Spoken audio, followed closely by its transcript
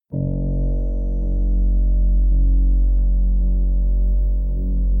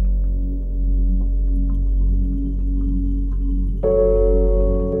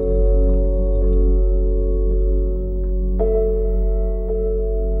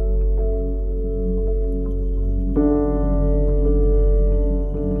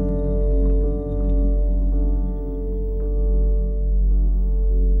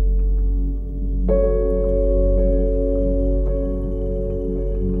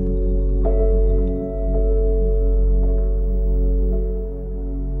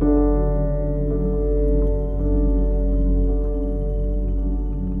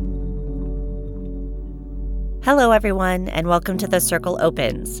Hello, everyone, and welcome to The Circle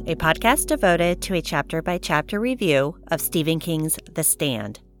Opens, a podcast devoted to a chapter-by-chapter review of Stephen King's The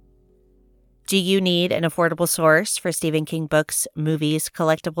Stand. Do you need an affordable source for Stephen King books, movies,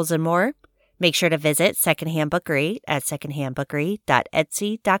 collectibles, and more? Make sure to visit Secondhand Bookery at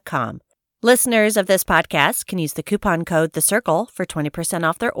secondhandbookery.etsy.com. Listeners of this podcast can use the coupon code THECIRCLE for 20%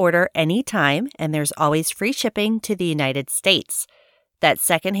 off their order anytime, and there's always free shipping to the United States. That's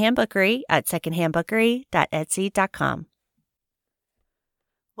Secondhand Bookery at secondhandbookery.etsy.com.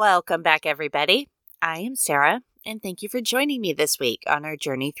 Welcome back, everybody. I am Sarah, and thank you for joining me this week on our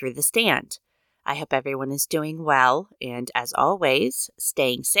journey through The Stand. I hope everyone is doing well and, as always,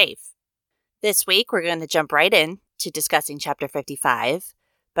 staying safe. This week, we're going to jump right in to discussing Chapter 55,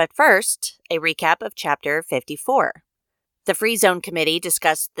 but first, a recap of Chapter 54. The Free Zone Committee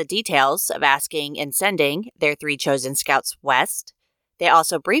discussed the details of asking and sending their 3 chosen scouts west. They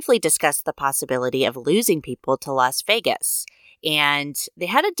also briefly discussed the possibility of losing people to Las Vegas, and they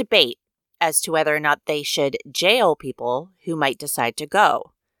had a debate as to whether or not they should jail people who might decide to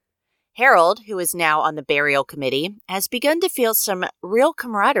go. Harold, who is now on the burial committee, has begun to feel some real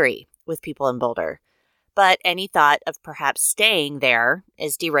camaraderie with people in Boulder, but any thought of perhaps staying there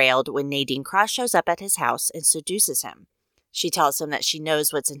is derailed when Nadine Cross shows up at his house and seduces him. She tells him that she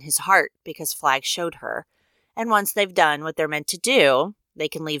knows what's in his heart because Flag showed her. And once they've done what they're meant to do, they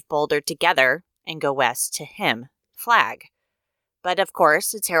can leave Boulder together and go west to him, Flag. But of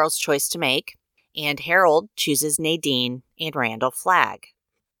course, it's Harold's choice to make, and Harold chooses Nadine and Randall Flag.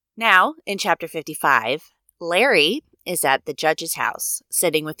 Now, in Chapter 55, Larry is at the judge's house,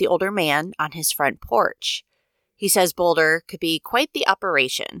 sitting with the older man on his front porch. He says Boulder could be quite the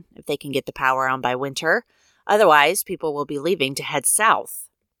operation if they can get the power on by winter. Otherwise, people will be leaving to head south.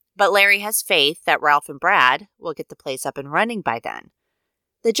 But Larry has faith that Ralph and Brad will get the place up and running by then.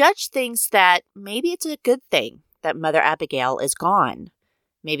 The judge thinks that maybe it's a good thing that Mother Abigail is gone.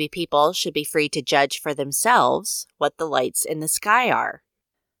 Maybe people should be free to judge for themselves what the lights in the sky are.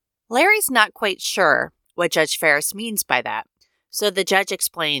 Larry's not quite sure what Judge Ferris means by that, so the judge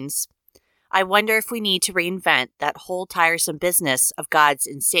explains, I wonder if we need to reinvent that whole tiresome business of gods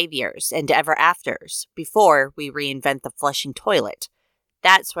and saviors and ever afters before we reinvent the flushing toilet.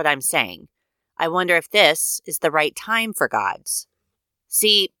 That's what I'm saying. I wonder if this is the right time for gods.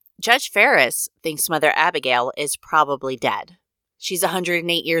 See, Judge Ferris thinks Mother Abigail is probably dead. She's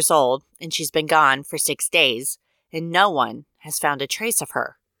 108 years old, and she's been gone for 6 days, and no one has found a trace of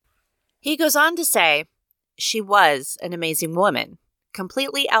her. He goes on to say, she was an amazing woman,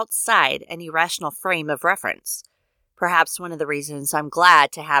 completely outside any rational frame of reference. Perhaps one of the reasons I'm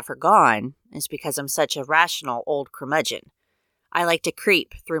glad to have her gone is because I'm such a rational old curmudgeon. I like to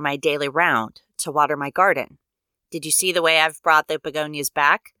creep through my daily round to water my garden. Did you see the way I've brought the begonias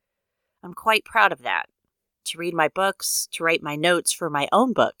back? I'm quite proud of that. To read my books, to write my notes for my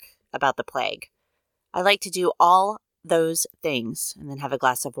own book about the plague. I like to do all those things and then have a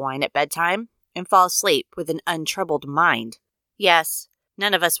glass of wine at bedtime and fall asleep with an untroubled mind. Yes,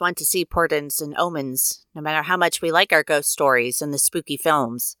 none of us want to see portents and omens, no matter how much we like our ghost stories and the spooky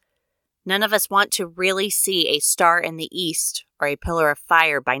films. None of us want to really see a star in the east or a pillar of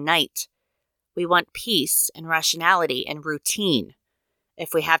fire by night. We want peace and rationality and routine.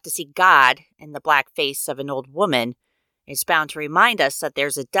 If we have to see God in the black face of an old woman, it's bound to remind us that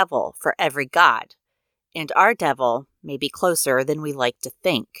there's a devil for every god, and our devil may be closer than we like to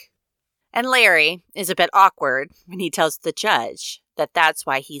think. And Larry is a bit awkward when he tells the judge that that's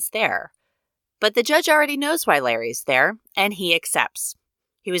why he's there. But the judge already knows why Larry's there, and he accepts.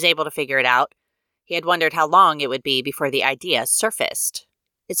 He was able to figure it out. He had wondered how long it would be before the idea surfaced.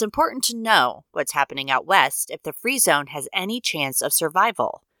 It's important to know what's happening out west if the free zone has any chance of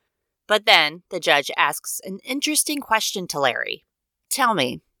survival. But then the judge asks an interesting question to Larry. Tell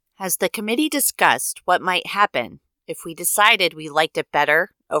me, has the committee discussed what might happen if we decided we liked it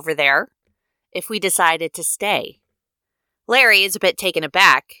better over there? If we decided to stay? Larry is a bit taken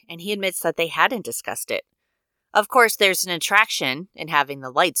aback, and he admits that they hadn't discussed it. Of course, there's an attraction in having the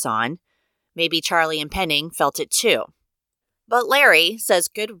lights on. Maybe Charlie and Penning felt it too. But Larry says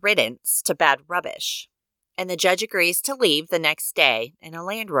good riddance to bad rubbish, and the judge agrees to leave the next day in a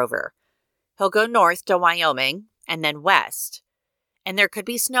Land Rover. He'll go north to Wyoming and then west, and there could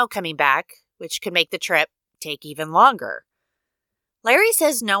be snow coming back, which could make the trip take even longer. Larry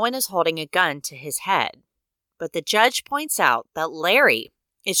says no one is holding a gun to his head, but the judge points out that Larry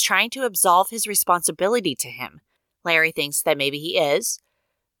is trying to absolve his responsibility to him. Larry thinks that maybe he is,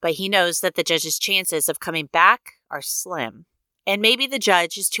 but he knows that the judge's chances of coming back are slim, and maybe the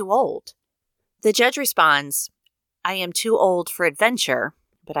judge is too old. The judge responds, I am too old for adventure,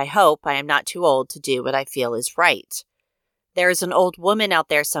 but I hope I am not too old to do what I feel is right. There is an old woman out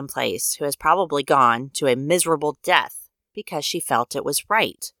there someplace who has probably gone to a miserable death because she felt it was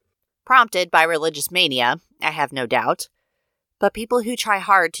right. Prompted by religious mania, I have no doubt. But people who try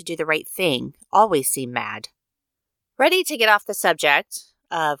hard to do the right thing always seem mad. Ready to get off the subject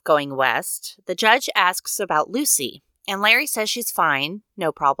of going west, the judge asks about Lucy, and Larry says she's fine,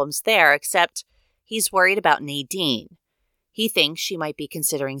 no problems there, except he's worried about Nadine. He thinks she might be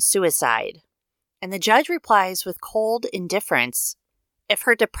considering suicide. And the judge replies with cold indifference, if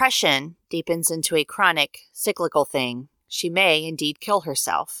her depression deepens into a chronic, cyclical thing, she may indeed kill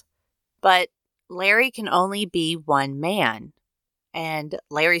herself. But Larry can only be one man. And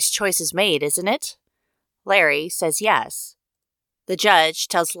Larry's choice is made, isn't it? Larry says yes. The judge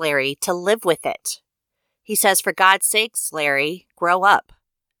tells Larry to live with it. He says, for God's sakes, Larry, grow up.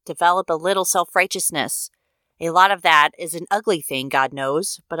 Develop a little self-righteousness. A lot of that is an ugly thing, God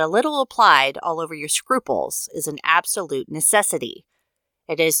knows, but a little applied all over your scruples is an absolute necessity.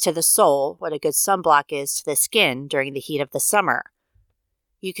 It is to the soul what a good sunblock is to the skin during the heat of the summer.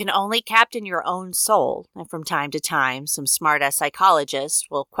 You can only captain your own soul, and from time to time, some smart-ass psychologist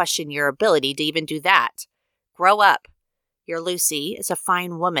will question your ability to even do that. Grow up. Your Lucy is a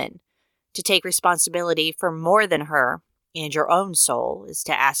fine woman. To take responsibility for more than her and your own soul is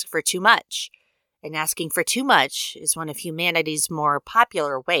to ask for too much. And asking for too much is one of humanity's more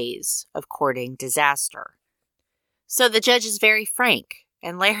popular ways of courting disaster. So the judge is very frank,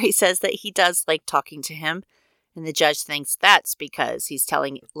 and Larry says that he does like talking to him, and the judge thinks that's because he's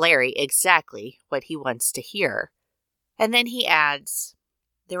telling Larry exactly what he wants to hear. And then he adds,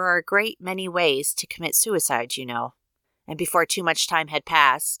 there are a great many ways to commit suicide, you know. And before too much time had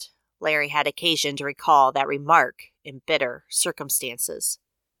passed, Larry had occasion to recall that remark in bitter circumstances.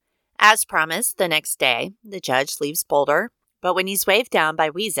 As promised, the next day, the judge leaves Boulder, but when he's waved down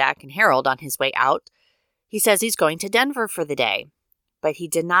by Weezak and Harold on his way out, he says he's going to Denver for the day. But he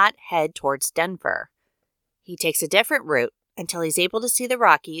did not head towards Denver. He takes a different route until he's able to see the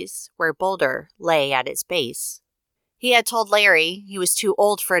Rockies, where Boulder lay at its base. He had told Larry he was too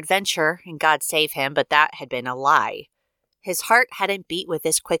old for adventure, and God save him, but that had been a lie. His heart hadn't beat with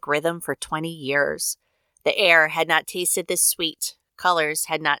this quick rhythm for 20 years. The air had not tasted this sweet. Colors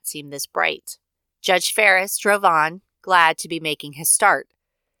had not seemed this bright. Judge Ferris drove on, glad to be making his start.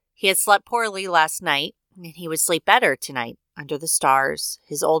 He had slept poorly last night, and he would sleep better tonight under the stars,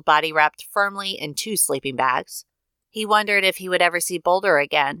 his old body wrapped firmly in 2 sleeping bags. He wondered if he would ever see Boulder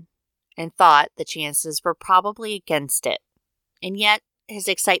again, and thought the chances were probably against it. And yet, his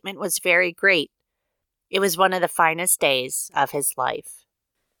excitement was very great. It was one of the finest days of his life.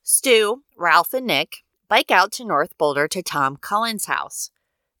 Stu, Ralph, and Nick bike out to North Boulder to Tom Cullen's house.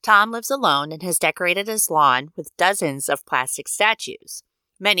 Tom lives alone and has decorated his lawn with dozens of plastic statues,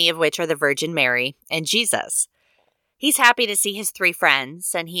 many of which are the Virgin Mary and Jesus. He's happy to see his 3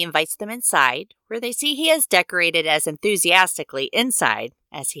 friends, and he invites them inside, where they see he has decorated as enthusiastically inside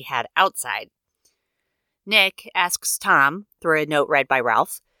as he had outside. Nick asks Tom, through a note read by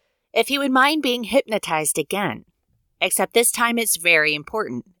Ralph, if he would mind being hypnotized again. Except this time it's very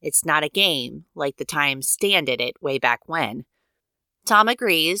important. It's not a game, like the time Stan did it way back when. Tom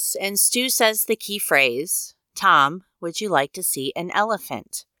agrees, and Stu says the key phrase, Tom, would you like to see an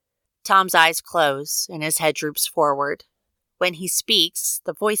elephant? Tom's eyes close, and his head droops forward. When he speaks,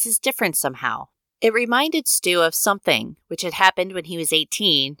 the voice is different somehow. It reminded Stu of something which had happened when he was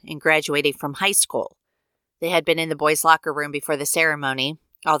 18 and graduating from high school. They had been in the boys' locker room before the ceremony,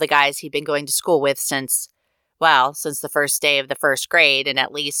 all the guys he'd been going to school with since the first day of the first grade in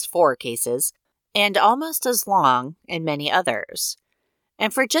at least 4 cases, and almost as long in many others.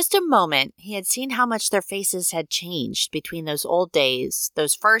 And for just a moment, he had seen how much their faces had changed between those old days,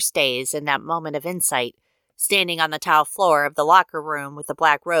 those first days, and that moment of insight, standing on the tile floor of the locker room with the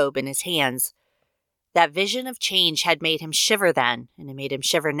black robe in his hands. That vision of change had made him shiver then, and it made him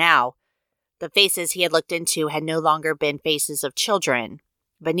shiver now. The faces he had looked into had no longer been faces of children,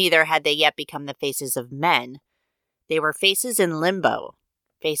 but neither had they yet become the faces of men. They were faces in limbo,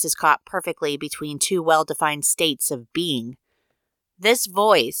 faces caught perfectly between 2 well-defined states of being. This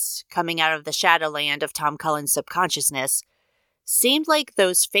voice, coming out of the shadowland of Tom Cullen's subconsciousness, seemed like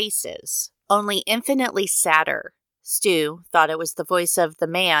those faces, only infinitely sadder. Stu thought it was the voice of the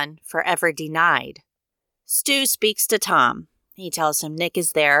man forever denied. Stu speaks to Tom. He tells him Nick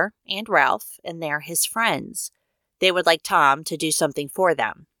is there, and Ralph, and they're his friends. They would like Tom to do something for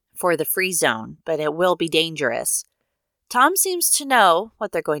them, for the free zone, but it will be dangerous. Tom seems to know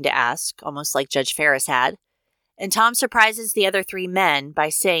what they're going to ask, almost like Judge Ferris had, and Tom surprises the other 3 men by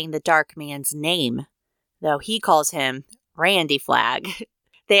saying the dark man's name, though he calls him Randy Flagg.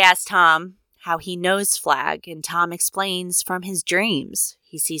 They ask Tom how he knows Flag, and Tom explains from his dreams.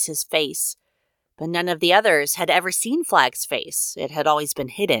 He sees his face. But none of the others had ever seen Flag's face. It had always been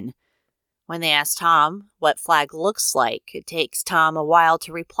hidden. When they ask Tom what Flag looks like, it takes Tom a while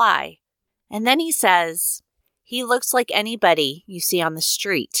to reply. And then he says, "He looks like anybody you see on the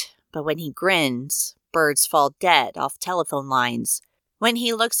street, but when he grins, birds fall dead off telephone lines. When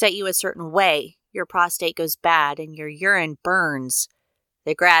he looks at you a certain way, your prostate goes bad and your urine burns.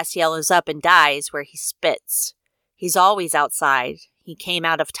 The grass yellows up and dies where he spits. He's always outside. He came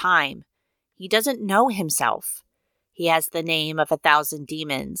out of time. He doesn't know himself. He has the name of 1,000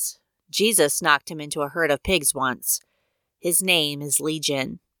 demons. Jesus knocked him into a herd of pigs once. His name is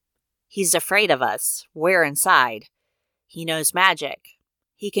Legion. He's afraid of us. We're inside. He knows magic.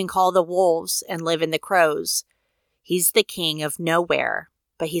 He can call the wolves and live in the crows. He's the king of nowhere,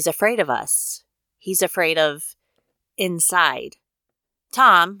 but he's afraid of us. He's afraid of inside.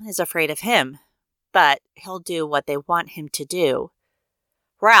 Tom is afraid of him, but he'll do what they want him to do."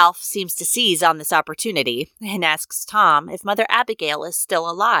 Ralph seems to seize on this opportunity and asks Tom if Mother Abigail is still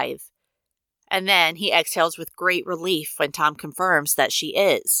alive. And then he exhales with great relief when Tom confirms that she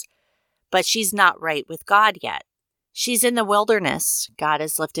is. But she's not right with God yet. She's in the wilderness. God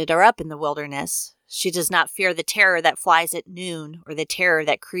has lifted her up in the wilderness. She does not fear the terror that flies at noon or the terror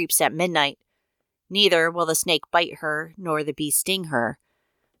that creeps at midnight. Neither will the snake bite her nor the bee sting her.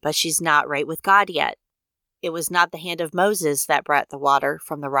 But she's not right with God yet. It was not the hand of Moses that brought the water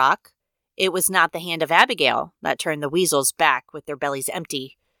from the rock. It was not the hand of Abigail that turned the weasels back with their bellies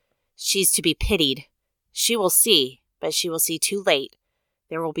empty. She's to be pitied. She will see, but she will see too late.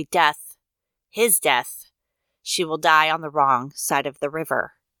 There will be death. His death. She will die on the wrong side of the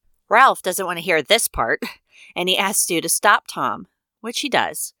river. Ralph doesn't want to hear this part, and he asks Stu to stop Tom, which he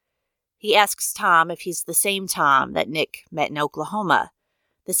does. He asks Tom if he's the same Tom that Nick met in Oklahoma,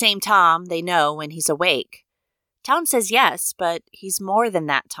 the same Tom they know when he's awake. Tom says yes, but he's more than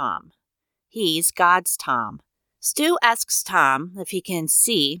that Tom. He's God's Tom. Stu asks Tom if he can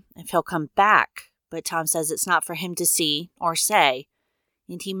see if he'll come back, but Tom says it's not for him to see or say,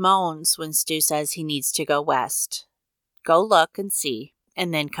 and he moans when Stu says he needs to go west. Go look and see,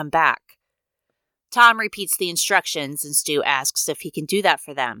 and then come back. Tom repeats the instructions, and Stu asks if he can do that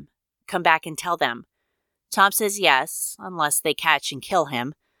for them. Come back and tell them. Tom says yes, unless they catch and kill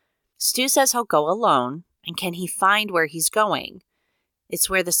him. Stu says he'll go alone, and can he find where he's going? It's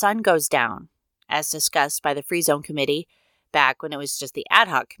where the sun goes down. As discussed by the Free Zone Committee, back when it was just the Ad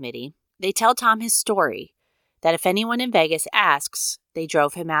Hoc Committee, they tell Tom his story, that if anyone in Vegas asks, they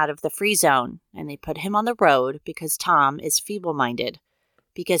drove him out of the Free Zone, and they put him on the road because Tom is feeble-minded,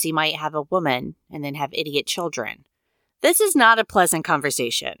 because he might have a woman and then have idiot children. This is not a pleasant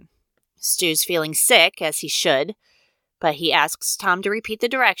conversation. Stu's feeling sick, as he should, but he asks Tom to repeat the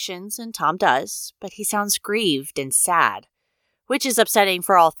directions, and Tom does, but he sounds grieved and sad, which is upsetting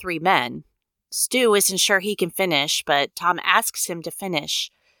for all three men. Stu isn't sure he can finish, but Tom asks him to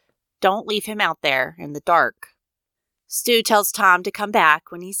finish. Don't leave him out there in the dark. Stu tells Tom to come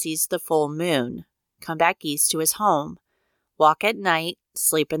back when he sees the full moon. Come back east to his home. Walk at night,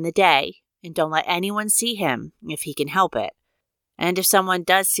 sleep in the day, and don't let anyone see him if he can help it. And if someone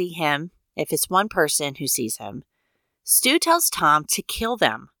does see him, if it's one person who sees him, Stu tells Tom to kill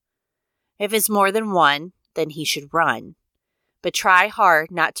them. If it's more than one, then he should run. But try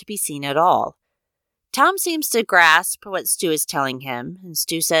hard not to be seen at all. Tom seems to grasp what Stu is telling him, and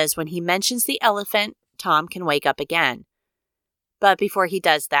Stu says when he mentions the elephant, Tom can wake up again. But before he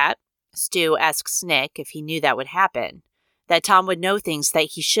does that, Stu asks Nick if he knew that would happen, that Tom would know things that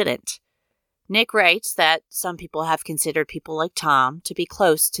he shouldn't. Nick writes that some people have considered people like Tom to be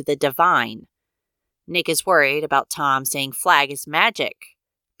close to the divine. Nick is worried about Tom saying Flag is magic,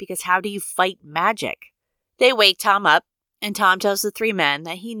 because how do you fight magic? They wake Tom up, and Tom tells the three men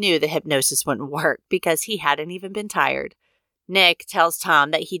that he knew the hypnosis wouldn't work because he hadn't even been tired. Nick tells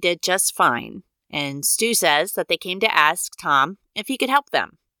Tom that he did just fine, and Stu says that they came to ask Tom if he could help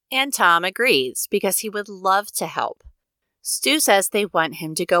them. And Tom agrees because he would love to help. Stu says they want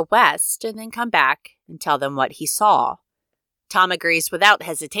him to go west and then come back and tell them what he saw. Tom agrees without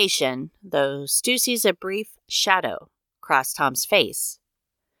hesitation, though Stu sees a brief shadow cross Tom's face.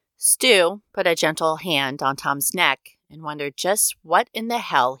 Stu put a gentle hand on Tom's neck and wondered just what in the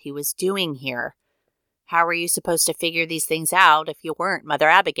hell he was doing here. How were you supposed to figure these things out if you weren't Mother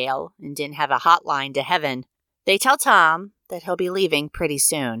Abigail and didn't have a hotline to heaven? They tell Tom that he'll be leaving pretty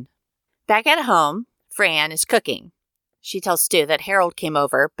soon. Back at home, Fran is cooking. She tells Stu that Harold came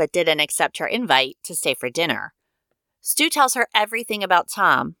over but didn't accept her invite to stay for dinner. Stu tells her everything about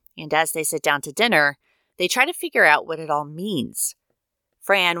Tom, and as they sit down to dinner, they try to figure out what it all means.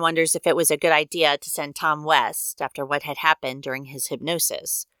 Fran wonders if it was a good idea to send Tom west after what had happened during his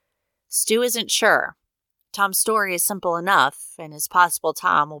hypnosis. Stu isn't sure. Tom's story is simple enough, and it's possible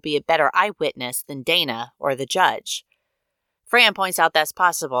Tom will be a better eyewitness than Dana or the judge. Fran points out that's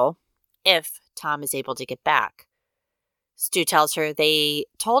possible, if Tom is able to get back. Stu tells her they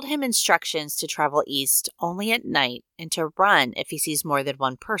told him instructions to travel east only at night and to run if he sees more than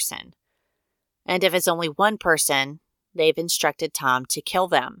one person. And if it's only one person, they've instructed Tom to kill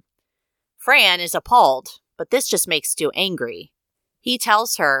them. Fran is appalled, but this just makes Stu angry. He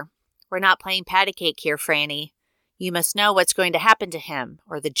tells her, "We're not playing patty cake here, Franny. You must know what's going to happen to him,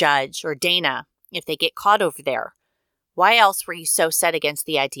 or the judge, or Dana, if they get caught over there. Why else were you so set against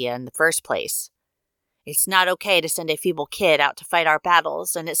the idea in the first place? It's not okay to send a feeble kid out to fight our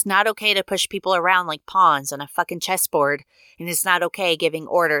battles, and it's not okay to push people around like pawns on a fucking chessboard, and it's not okay giving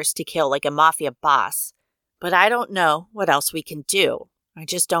orders to kill like a mafia boss. But I don't know what else we can do. I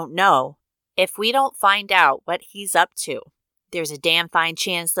just don't know. If we don't find out what he's up to, there's a damn fine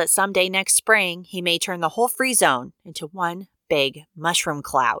chance that someday next spring he may turn the whole free zone into one big mushroom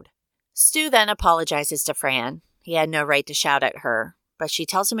cloud." Stu then apologizes to Fran. He had no right to shout at her, but she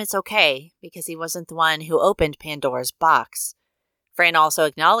tells him it's okay because he wasn't the one who opened Pandora's box. Fran also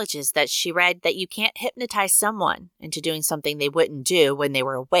acknowledges that she read that you can't hypnotize someone into doing something they wouldn't do when they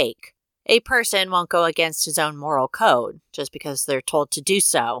were awake. A person won't go against his own moral code just because they're told to do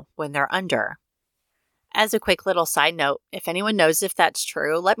so when they're under. As a quick little side note, if anyone knows if that's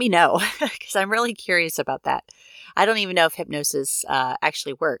true, let me know, because I'm really curious about that. I don't even know if hypnosis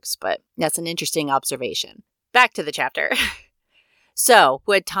actually works, but that's an interesting observation. Back to the chapter. So,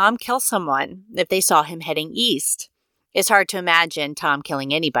 would Tom kill someone if they saw him heading east? It's hard to imagine Tom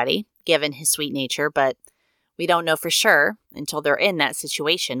killing anybody, given his sweet nature, but we don't know for sure until they're in that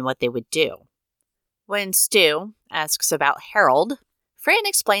situation what they would do. When Stu asks about Harold, Fran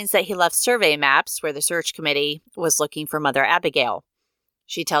explains that he left survey maps where the search committee was looking for Mother Abigail.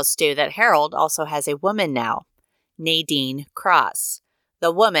 She tells Stu that Harold also has a woman now, Nadine Cross,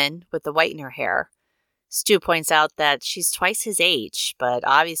 the woman with the white in her hair. Stu points out that she's twice his age, but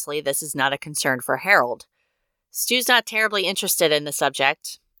obviously this is not a concern for Harold. Stu's not terribly interested in the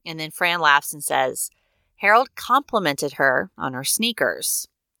subject, and then Fran laughs and says, Harold complimented her on her sneakers,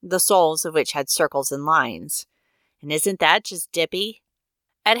 the soles of which had circles and lines. And isn't that just dippy?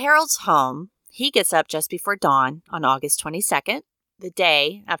 At Harold's home, he gets up just before dawn on August 22nd, the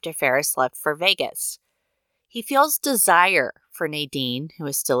day after Ferris left for Vegas. He feels desire for Nadine, who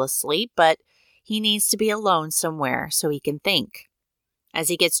is still asleep, but he needs to be alone somewhere so he can think. As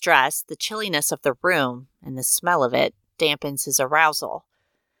he gets dressed, the chilliness of the room and the smell of it dampens his arousal.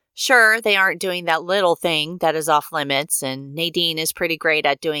 Sure, they aren't doing that little thing that is off limits, and Nadine is pretty great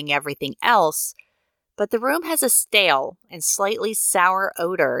at doing everything else, but the room has a stale and slightly sour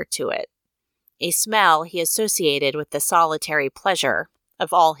odor to it, a smell he associated with the solitary pleasure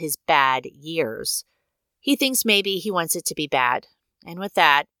of all his bad years. He thinks maybe he wants it to be bad, and with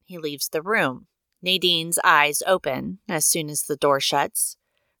that, he leaves the room. Nadine's eyes open as soon as the door shuts.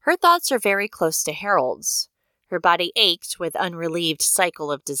 Her thoughts are very close to Harold's. Her body ached with unrelieved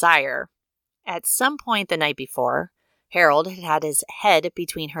cycle of desire. At some point the night before, Harold had had his head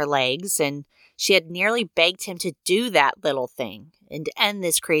between her legs, and she had nearly begged him to do that little thing and end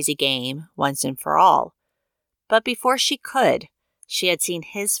this crazy game once and for all. But before she could, she had seen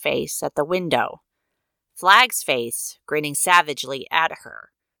his face at the window. Flag's face grinning savagely at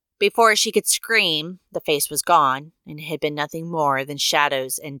her. Before she could scream, the face was gone, and it had been nothing more than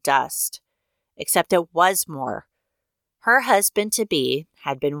shadows and dust. Except it was more. Her husband-to-be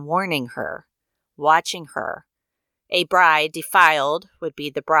had been warning her, watching her. A bride defiled would be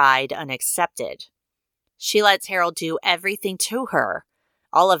the bride unaccepted. She lets Harold do everything to her.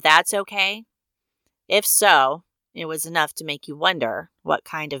 All of that's okay? If so, it was enough to make you wonder what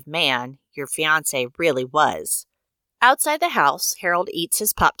kind of man your fiancé really was. Outside the house, Harold eats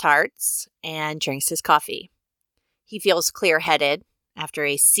his Pop-Tarts and drinks his coffee. He feels clear-headed after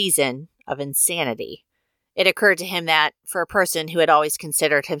a season of insanity. It occurred to him that, for a person who had always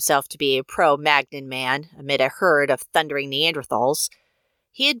considered himself to be a pro-Magnon man amid a herd of thundering Neanderthals,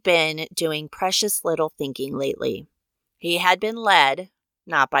 he had been doing precious little thinking lately. He had been led,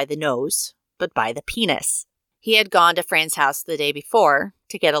 not by the nose, but by the penis. He had gone to Fran's house the day before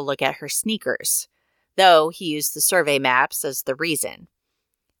to get a look at her sneakers, though he used the survey maps as the reason.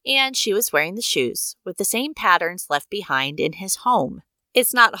 And she was wearing the shoes with the same patterns left behind in his home.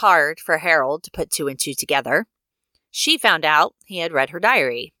 It's not hard for Harold to put two and two together. She found out he had read her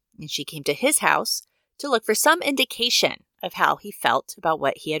diary, and she came to his house to look for some indication of how he felt about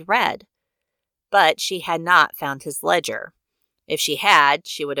what he had read. But she had not found his ledger. If she had,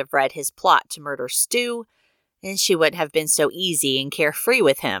 she would have read his plot to murder Stu, and she wouldn't have been so easy and carefree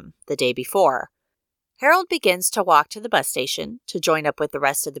with him the day before. Harold begins to walk to the bus station to join up with the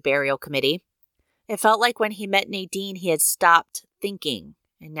rest of the burial committee. It felt like when he met Nadine, he had stopped thinking,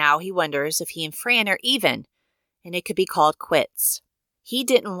 and now he wonders if he and Fran are even, and it could be called quits. He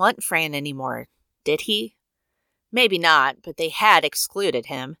didn't want Fran anymore, did he? Maybe not, but they had excluded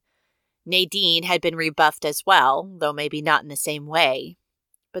him. Nadine had been rebuffed as well, though maybe not in the same way.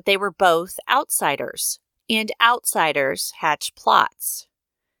 But they were both outsiders, and outsiders hatch plots.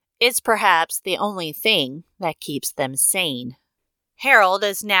 It's perhaps the only thing that keeps them sane. Harold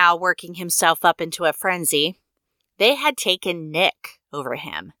is now working himself up into a frenzy. They had taken Nick over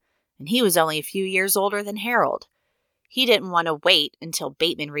him, and he was only a few years older than Harold. He didn't want to wait until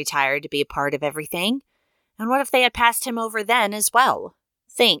Bateman retired to be a part of everything. And what if they had passed him over then as well?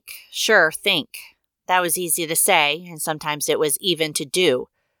 Think. That was easy to say, and sometimes it was even to do.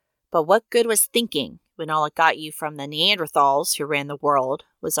 But what good was thinking when all it got you from the Neanderthals who ran the world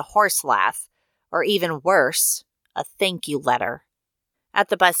was a horse laugh, or even worse, a thank you letter? At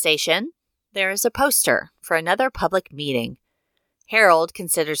the bus station, there is a poster for another public meeting. Harold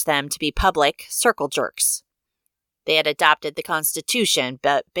considers them to be public circle jerks. They had adopted the Constitution,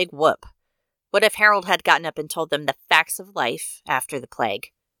 but big whoop. What if Harold had gotten up and told them the facts of life after the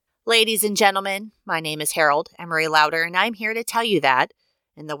plague? Ladies and gentlemen, my name is Harold Emery Louder, and I'm here to tell you that,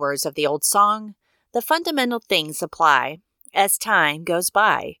 in the words of the old song, the fundamental things apply as time goes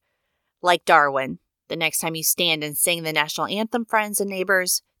by. Like Darwin, the next time you stand and sing the national anthem, friends and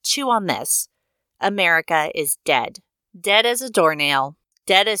neighbors, chew on this. America is dead. Dead as a doornail.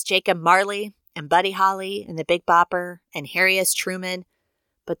 Dead as Jacob Marley and Buddy Holly and the Big Bopper and Harry S. Truman.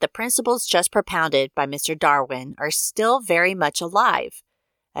 But the principles just propounded by Mr. Darwin are still very much alive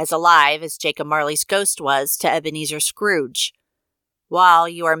as Jacob Marley's ghost was to Ebenezer Scrooge. While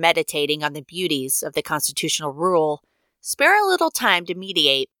you are meditating on the beauties of the constitutional rule, spare a little time to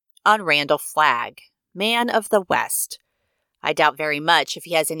meditate on Randall Flagg, man of the West. I doubt very much if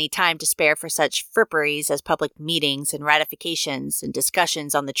he has any time to spare for such fripperies as public meetings and ratifications and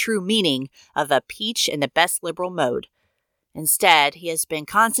discussions on the true meaning of a peach in the best liberal mode. Instead, he has been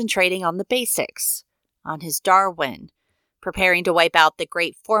concentrating on the basics, on his Darwin, preparing to wipe out the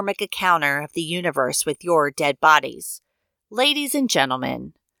great Formica counter of the universe with your dead bodies. Ladies and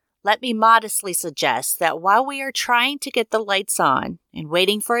gentlemen, let me modestly suggest that while we are trying to get the lights on and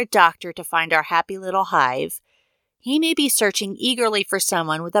waiting for a doctor to find our happy little hive, he may be searching eagerly for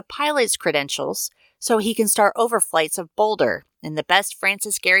someone with a pilot's credentials so he can start overflights of Boulder in the best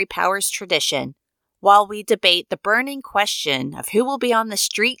Francis Gary Powers tradition. While we debate the burning question of who will be on the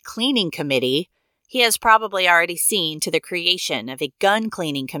street cleaning committee, he has probably already seen to the creation of a gun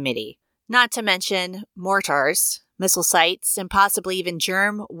cleaning committee, not to mention mortars, missile sites, and possibly even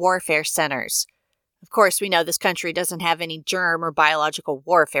germ warfare centers. Of course, we know this country doesn't have any germ or biological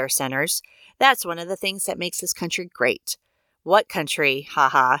warfare centers. That's one of the things that makes this country great. What country?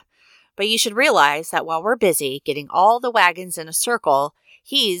 Haha. But you should realize that while we're busy getting all the wagons in a circle,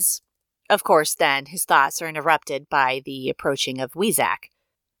 Of course, then, his thoughts are interrupted by the approaching of Weezak.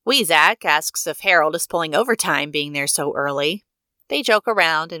 Weezak asks if Harold is pulling overtime being there so early. They joke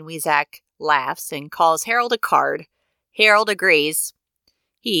around, and Weezak laughs and calls Harold a card. Harold agrees.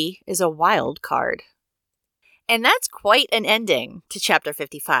 He is a wild card. And that's quite an ending to Chapter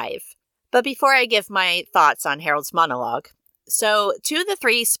 55. But before I give my thoughts on Harold's monologue, so 2 of the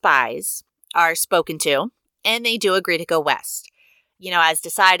 3 spies are spoken to, and they do agree to go west. As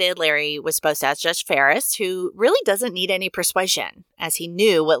decided, Larry was supposed to ask Judge Ferris, who really doesn't need any persuasion, as he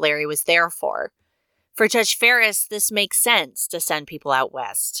knew what Larry was there for. For Judge Ferris, this makes sense to send people out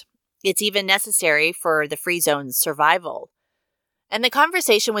west. It's even necessary for the free zone's survival. And the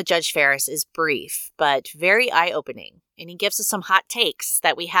conversation with Judge Ferris is brief, but very eye-opening, and he gives us some hot takes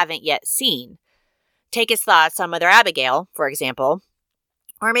that we haven't yet seen. Take his thoughts on Mother Abigail, for example,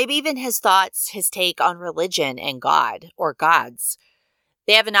 or maybe even his take on religion and God, or gods.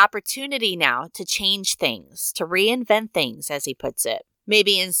 They have an opportunity now to change things, to reinvent things, as he puts it.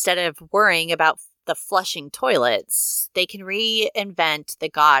 Maybe instead of worrying about the flushing toilets, they can reinvent the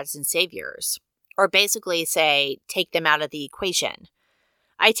gods and saviors, or basically say, take them out of the equation.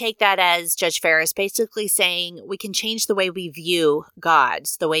 I take that as Judge Ferris basically saying we can change the way we view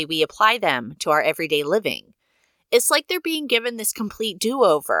gods, the way we apply them to our everyday living. It's like they're being given this complete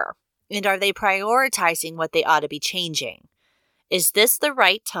do-over, and are they prioritizing what they ought to be changing? Is this the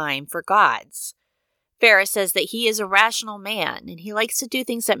right time for gods? Ferris says that he is a rational man, and he likes to do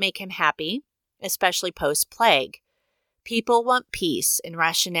things that make him happy, especially post-plague. People want peace and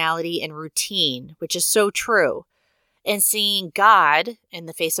rationality and routine, which is so true. And seeing God in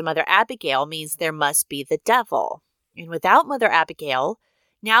the face of Mother Abigail means there must be the devil. And without Mother Abigail,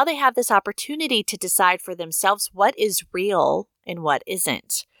 now they have this opportunity to decide for themselves what is real and what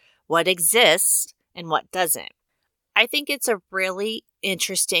isn't, what exists and what doesn't. I think it's a really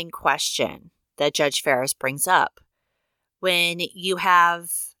interesting question that Judge Ferris brings up. When you have,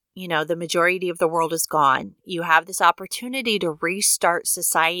 the majority of the world is gone, you have this opportunity to restart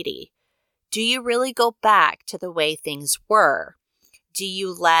society. Do you really go back to the way things were? Do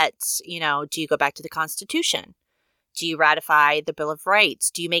you do you go back to the Constitution? Do you ratify the Bill of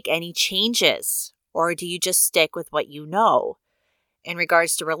Rights? Do you make any changes? Or do you just stick with what you know? In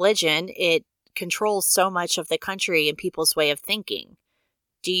regards to religion, it controls so much of the country and people's way of thinking.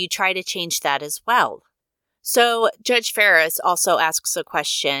 Do you try to change that as well? So Judge Ferris also asks a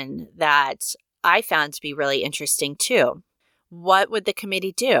question that I found to be really interesting too. What would the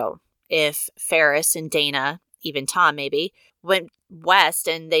committee do if Ferris and Dana, even Tom maybe, went west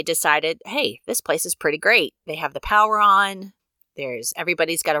and they decided, hey, this place is pretty great. They have the power on.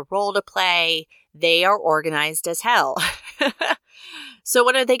 Everybody's got a role to play. They are organized as hell. So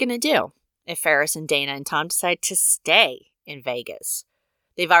what are they going to do if Ferris and Dana and Tom decide to stay in Vegas?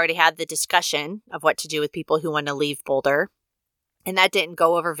 They've already had the discussion of what to do with people who want to leave Boulder. And that didn't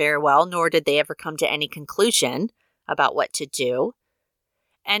go over very well, nor did they ever come to any conclusion about what to do.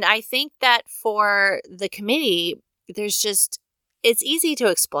 And I think that for the committee, it's easy to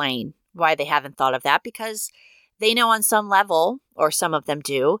explain why they haven't thought of that, because they know on some level, or some of them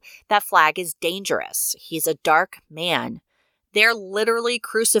do, that Flagg is dangerous. He's a dark man. They're literally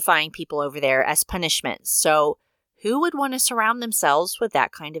crucifying people over there as punishment. So who would want to surround themselves with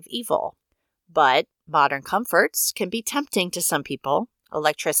that kind of evil? But modern comforts can be tempting to some people.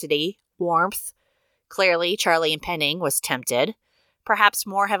 Electricity, warmth. Clearly, Charlie and Penning was tempted. Perhaps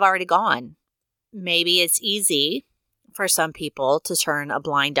more have already gone. Maybe it's easy for some people to turn a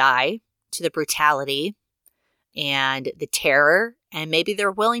blind eye to the brutality and the terror, and maybe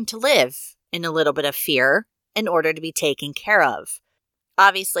they're willing to live in a little bit of fear in order to be taken care of.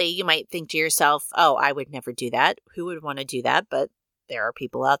 Obviously, you might think to yourself, oh, I would never do that. Who would want to do that? But there are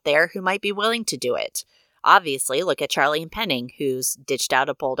people out there who might be willing to do it. Obviously, look at Charlie and Penning, who's ditched out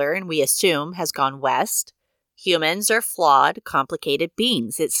of Boulder and we assume has gone west. Humans are flawed, complicated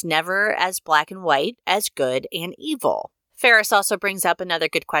beings. It's never as black and white as good and evil. Ferris also brings up another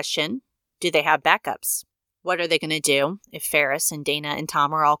good question. Do they have backups? What are they going to do if Ferris and Dana and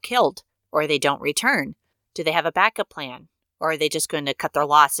Tom are all killed or they don't return? Do they have a backup plan? Or are they just going to cut their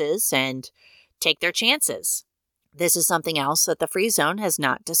losses and take their chances? This is something else that the Free Zone has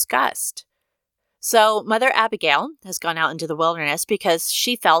not discussed. So Mother Abigail has gone out into the wilderness because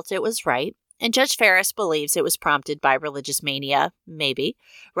she felt it was right. And Judge Ferris believes it was prompted by religious mania, maybe,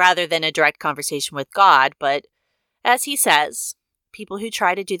 rather than a direct conversation with God. But as he says, people who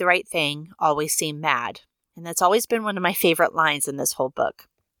try to do the right thing always seem mad. And that's always been one of my favorite lines in this whole book.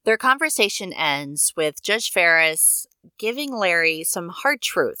 Their conversation ends with Judge Ferris giving Larry some hard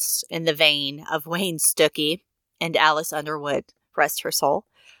truths in the vein of Wayne Stuckey and Alice Underwood, rest her soul.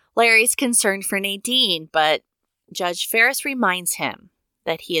 Larry's concerned for Nadine, but Judge Ferris reminds him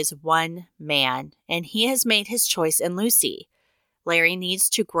that he is one man and he has made his choice in Lucy. Larry needs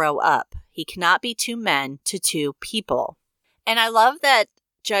to grow up. He cannot be two men to two people. And I love that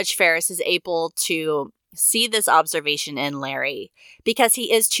Judge Ferris is able to see this observation in Larry because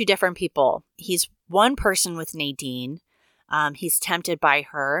he is two different people. He's one person with Nadine. He's tempted by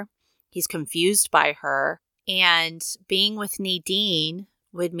her. He's confused by her. And being with Nadine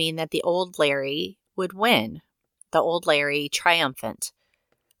would mean that the old Larry would win, the old Larry triumphant.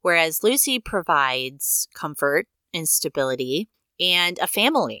 Whereas Lucy provides comfort and stability and a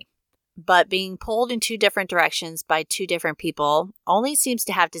family. But being pulled in two different directions by two different people only seems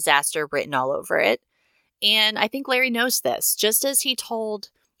to have disaster written all over it. And I think Larry knows this, just as he told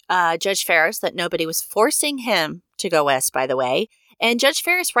Judge Ferris that nobody was forcing him to go west, by the way. And Judge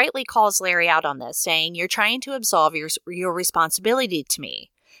Ferris rightly calls Larry out on this, saying, you're trying to absolve your responsibility to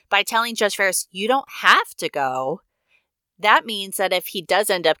me. By telling Judge Ferris, you don't have to go, that means that if he does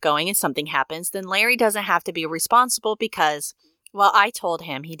end up going and something happens, then Larry doesn't have to be responsible because, well, I told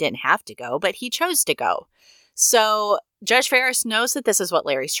him he didn't have to go, but he chose to go. So Judge Ferris knows that this is what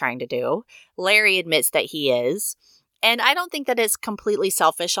Larry's trying to do. Larry admits that he is. And I don't think that is completely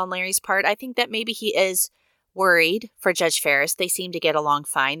selfish on Larry's part. I think that maybe he is worried for Judge Ferris. They seem to get along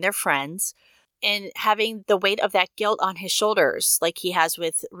fine. They're friends. And having the weight of that guilt on his shoulders, like he has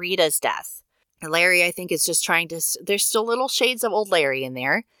with Rita's death. And Larry, I think, is just trying to... There's still little shades of old Larry in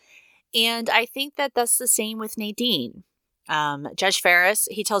there. And I think that that's the same with Nadine. Judge Ferris,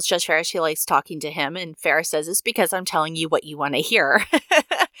 he tells Judge Ferris he likes talking to him, and Ferris says, it's because I'm telling you what you want to hear.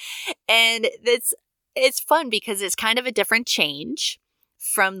 And it's fun because it's kind of a different change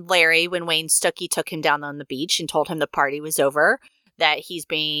from Larry when Wayne Stuckey took him down on the beach and told him the party was over, that he's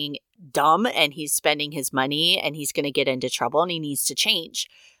being dumb and he's spending his money and he's going to get into trouble and he needs to change.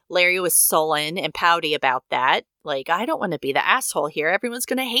 Larry was sullen and pouty about that. Like, I don't want to be the asshole here. Everyone's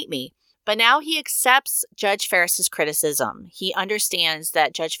going to hate me. But now he accepts Judge Ferris's criticism. He understands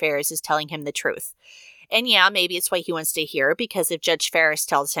that Judge Ferris is telling him the truth. And yeah, maybe it's what he wants to hear, because if Judge Ferris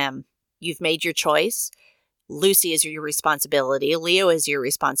tells him, you've made your choice, Lucy is your responsibility, Leo is your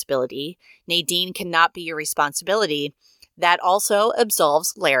responsibility, Nadine cannot be your responsibility, that also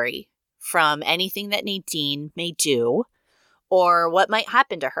absolves Larry from anything that Nadine may do or what might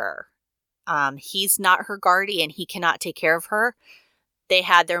happen to her. He's not her guardian. He cannot take care of her. They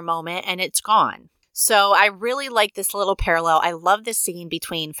had their moment and it's gone. So I really like this little parallel. I love this scene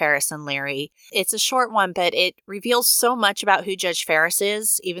between Ferris and Larry. It's a short one, but it reveals so much about who Judge Ferris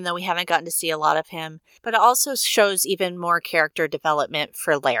is, even though we haven't gotten to see a lot of him. But it also shows even more character development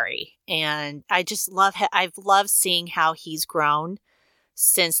for Larry. And I just love, I've loved seeing how he's grown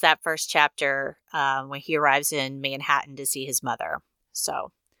since that first chapter when he arrives in Manhattan to see his mother.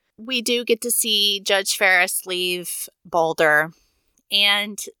 So we do get to see Judge Ferris leave Boulder.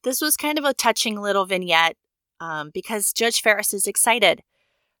 And this was kind of a touching little vignette because Judge Ferris is excited.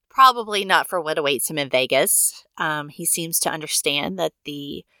 Probably not for what awaits him in Vegas. He seems to understand that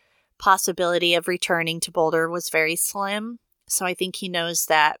the possibility of returning to Boulder was very slim. So I think he knows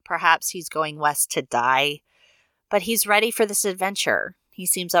that perhaps he's going west to die. But he's ready for this adventure. He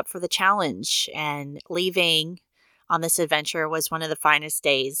seems up for the challenge. And leaving on this adventure was one of the finest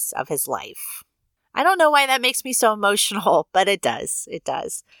days of his life. I don't know why that makes me so emotional, but it does. It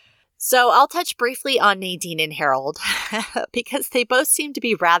does. So I'll touch briefly on Nadine and Harold because they both seem to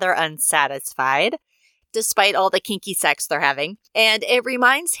be rather unsatisfied despite all the kinky sex they're having. And it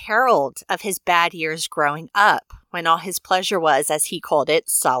reminds Harold of his bad years growing up when all his pleasure was, as he called it,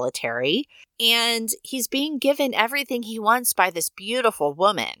 solitary. And he's being given everything he wants by this beautiful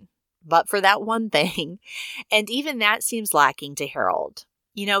woman, but for that one thing. And even that seems lacking to Harold.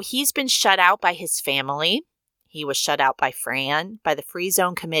 You know, he's been shut out by his family. He was shut out by Fran, by the Free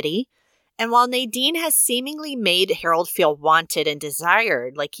Zone Committee. And while Nadine has seemingly made Harold feel wanted and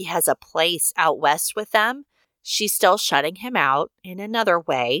desired, like he has a place out west with them, she's still shutting him out in another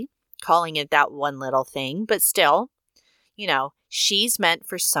way, calling it that one little thing. But still, you know, she's meant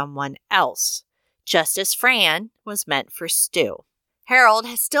for someone else, just as Fran was meant for Stu. Harold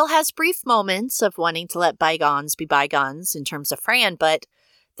still has brief moments of wanting to let bygones be bygones in terms of Fran, but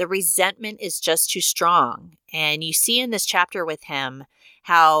the resentment is just too strong. And you see in this chapter with him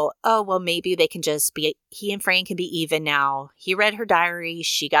how, oh, well, maybe they can just be, he and Fran can be even now. He read her diary.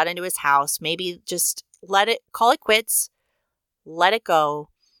 She got into his house. Maybe just call it quits, let it go.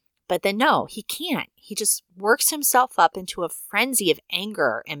 But then no, he can't. He just works himself up into a frenzy of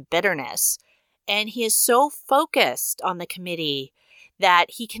anger and bitterness. And he is so focused on the committee that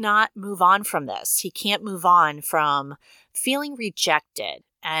he cannot move on from this. He can't move on from feeling rejected.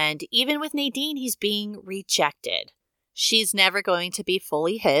 And even with Nadine, he's being rejected. She's never going to be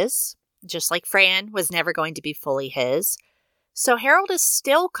fully his, just like Fran was never going to be fully his. So Harold is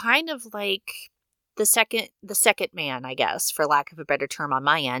still kind of like the second man, I guess, for lack of a better term on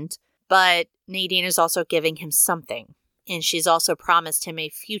my end. But Nadine is also giving him something. And she's also promised him a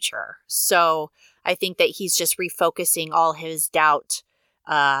future. So I think that he's just refocusing all his doubt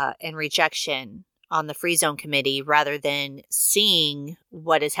and rejection on the Free Zone Committee rather than seeing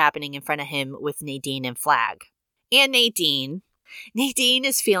what is happening in front of him with Nadine and Flag. And Nadine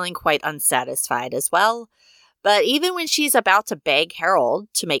is feeling quite unsatisfied as well. But even when she's about to beg Harold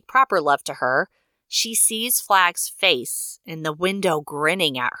to make proper love to her, she sees Flag's face in the window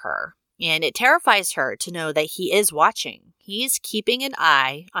grinning at her. And it terrifies her to know that he is watching. He's keeping an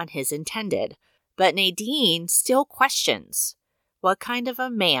eye on his intended. But Nadine still questions what kind of a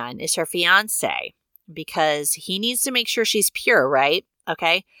man is her fiancé, because he needs to make sure she's pure, right?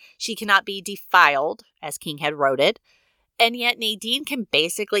 Okay? She cannot be defiled, as King had wrote it. And yet Nadine can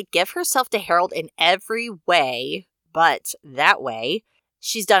basically give herself to Harold in every way but that way.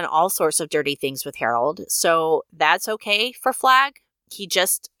 She's done all sorts of dirty things with Harold, so that's okay for Flag. He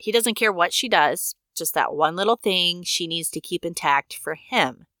doesn't care what she does, just that one little thing she needs to keep intact for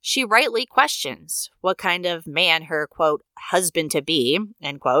him. She rightly questions what kind of man her, quote, husband-to-be,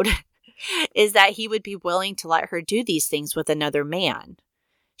 end quote, is that he would be willing to let her do these things with another man.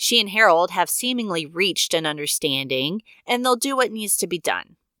 She and Harold have seemingly reached an understanding, and they'll do what needs to be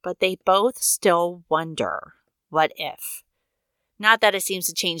done. But they both still wonder, what if? Not that it seems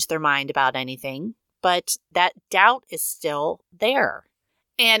to change their mind about anything, but that doubt is still there.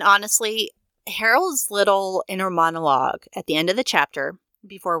 And honestly, Harold's little inner monologue at the end of the chapter,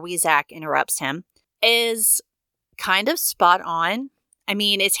 before Weezak interrupts him, is kind of spot on. I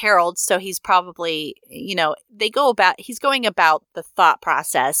mean, it's Harold, so he's probably, he's going about the thought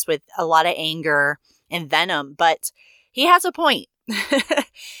process with a lot of anger and venom, but he has a point.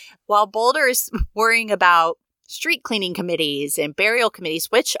 While Boulder is worrying about street cleaning committees and burial committees,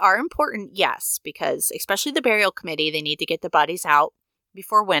 which are important, yes, because especially the burial committee, they need to get the bodies out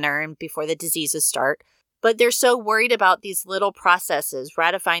before winter and before the diseases start. But they're so worried about these little processes,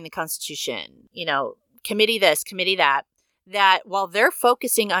 ratifying the Constitution, committee this, committee that while they're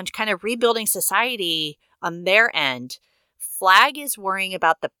focusing on kind of rebuilding society on their end, Flagg is worrying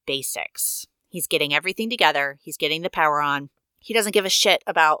about the basics. He's getting everything together. He's getting the power on. He doesn't give a shit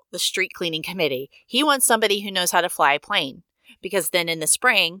about the street cleaning committee. He wants somebody who knows how to fly a plane, because then in the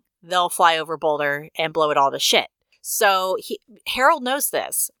spring, they'll fly over Boulder and blow it all to shit. So Harold knows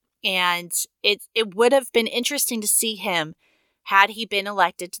this, and it would have been interesting to see him, had he been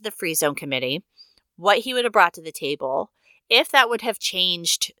elected to the Free Zone Committee, what he would have brought to the table, if that would have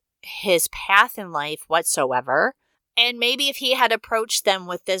changed his path in life whatsoever. And maybe if he had approached them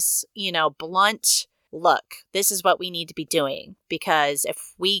with this, blunt look, this is what we need to be doing. Because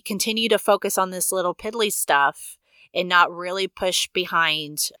if we continue to focus on this little piddly stuff and not really push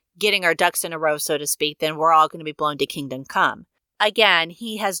behind getting our ducks in a row, so to speak, then we're all going to be blown to kingdom come. Again,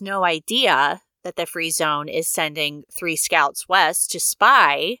 he has no idea that the Free Zone is sending 3 scouts west to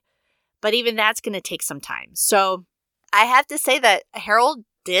spy, but even that's going to take some time. So I have to say that Harold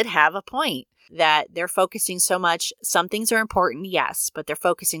did have a point, that they're focusing so much. Some things are important, yes, but they're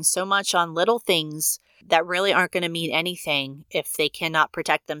focusing so much on little things that really aren't going to mean anything if they cannot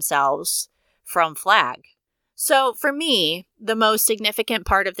protect themselves from Flagg. So for me, the most significant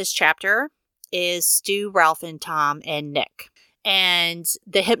part of this chapter is Stu, Ralph, and Tom, and Nick, and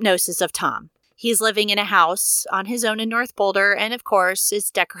the hypnosis of Tom. He's living in a house on his own in North Boulder, and of course,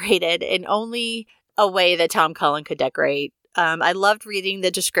 it's decorated in only a way that Tom Cullen could decorate. I loved reading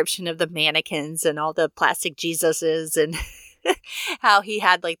the description of the mannequins and all the plastic Jesuses, and how he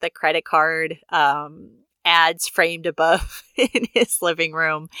had like the credit card ads framed above in his living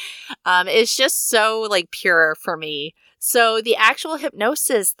room. It's just so like pure for me. So the actual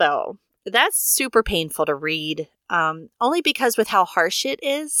hypnosis, though, that's super painful to read, only because with how harsh it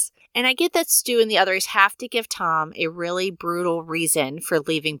is. And I get that Stu and the others have to give Tom a really brutal reason for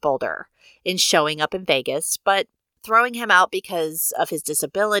leaving Boulder and showing up in Vegas, but throwing him out because of his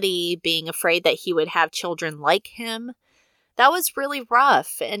disability, being afraid that he would have children like him, that was really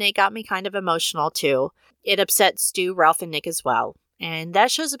rough, and it got me kind of emotional too. It upset Stu, Ralph, and Nick as well. And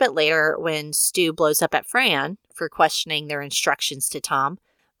that shows a bit later when Stu blows up at Fran for questioning their instructions to Tom.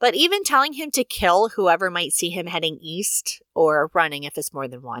 But even telling him to kill whoever might see him heading east, or running if it's more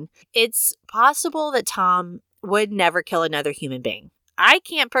than one, it's possible that Tom would never kill another human being. I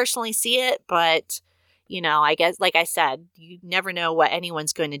can't personally see it, but, I guess, like I said, you never know what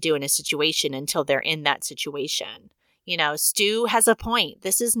anyone's going to do in a situation until they're in that situation. Stu has a point.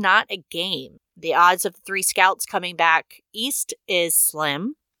 This is not a game. The odds of the 3 scouts coming back east is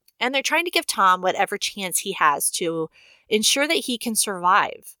slim, and they're trying to give Tom whatever chance he has to ensure that he can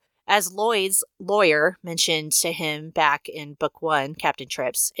survive. As Lloyd's lawyer mentioned to him back in book 1, Captain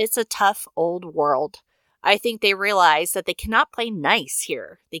Trips, it's a tough old world. I think they realize that they cannot play nice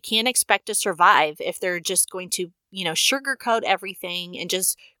here. They can't expect to survive if they're just going to, sugarcoat everything and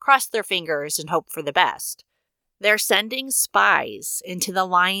just cross their fingers and hope for the best. They're sending spies into the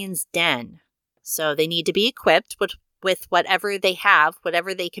lion's den. So they need to be equipped with whatever they have,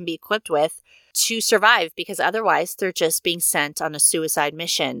 whatever they can be equipped with to survive, because otherwise they're just being sent on a suicide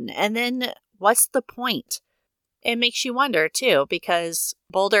mission. And then what's the point? It makes you wonder too, because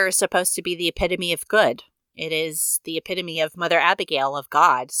Boulder is supposed to be the epitome of good. It is the epitome of Mother Abigail, of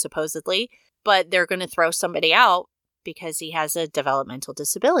God, supposedly, but they're going to throw somebody out because he has a developmental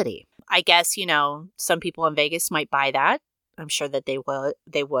disability. I guess, some people in Vegas might buy that. I'm sure that they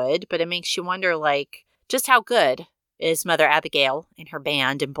would, but it makes you wonder, just how good is Mother Abigail and her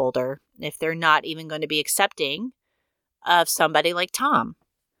band in Boulder if they're not even going to be accepting of somebody like Tom.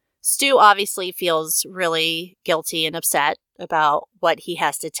 Stu obviously feels really guilty and upset about what he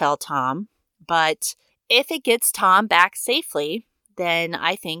has to tell Tom, but if it gets Tom back safely, then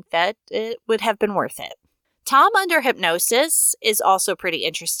I think that it would have been worth it. Tom under hypnosis is also pretty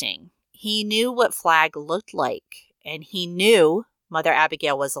interesting. He knew what Flagg looked like, and he knew Mother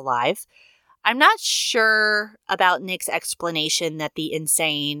Abigail was alive. I'm not sure about Nick's explanation that the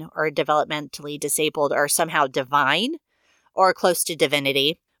insane or developmentally disabled are somehow divine, or close to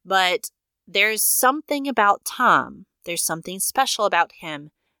divinity. But there's something about Tom. There's something special about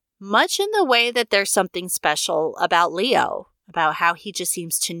him, much in the way that there's something special about Leo, about how he just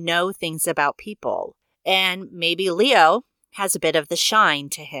seems to know things about people. And maybe Leo has a bit of the shine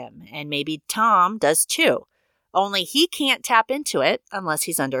to him, and maybe Tom does too. Only he can't tap into it unless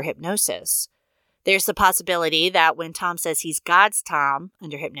he's under hypnosis. There's the possibility that when Tom says he's God's Tom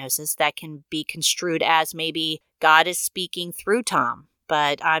under hypnosis, that can be construed as maybe God is speaking through Tom,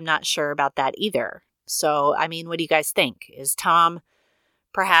 but I'm not sure about that either. So, I mean, what do you guys think? Is Tom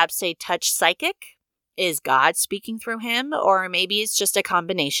perhaps a touch psychic? Is God speaking through him? Or maybe it's just a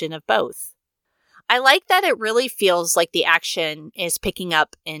combination of both. I like that it really feels like the action is picking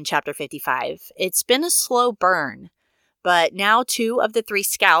up in Chapter 55. It's been a slow burn, but now 2 of the 3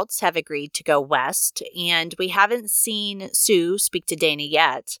 scouts have agreed to go west, and we haven't seen Sue speak to Dana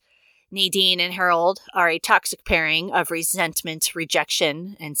yet. Nadine and Harold are a toxic pairing of resentment,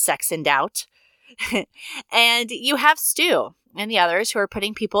 rejection, and sex and doubt. And you have Stu and the others who are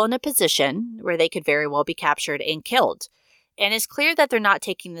putting people in a position where they could very well be captured and killed. And it's clear that they're not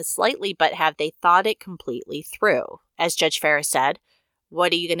taking this lightly, but have they thought it completely through? As Judge Ferris said,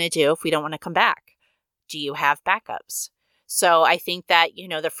 what are you going to do if we don't want to come back? Do you have backups? So I think that,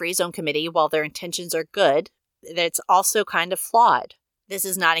 the Free Zone Committee, while their intentions are good, that's also kind of flawed. This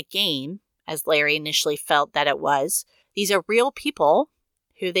is not a game, as Larry initially felt that it was. These are real people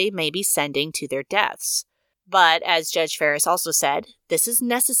who they may be sending to their deaths. But as Judge Ferris also said, this is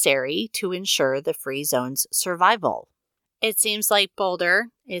necessary to ensure the Free Zone's survival. It seems like Boulder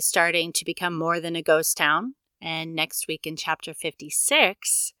is starting to become more than a ghost town, and next week in Chapter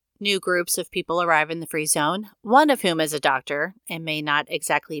 56, new groups of people arrive in the Free Zone, one of whom is a doctor and may not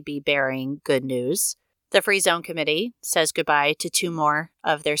exactly be bearing good news. The Free Zone Committee says goodbye to 2 more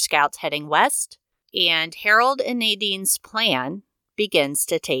of their scouts heading west, and Harold and Nadine's plan begins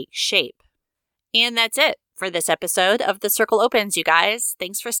to take shape. And that's it for this episode of The Circle Opens, you guys.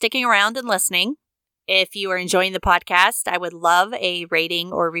 Thanks for sticking around and listening. If you are enjoying the podcast, I would love a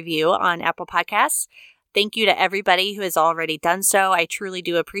rating or review on Apple Podcasts. Thank you to everybody who has already done so. I truly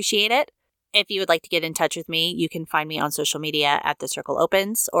do appreciate it. If you would like to get in touch with me, you can find me on social media at The Circle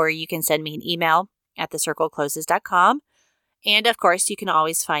Opens, or you can send me an email at thecirclecloses.com. And of course, you can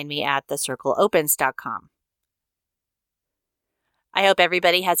always find me at thecircleopens.com. I hope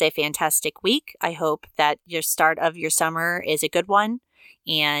everybody has a fantastic week. I hope that your start of your summer is a good one.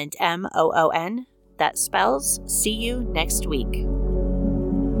 And MOON, that spells see you next week.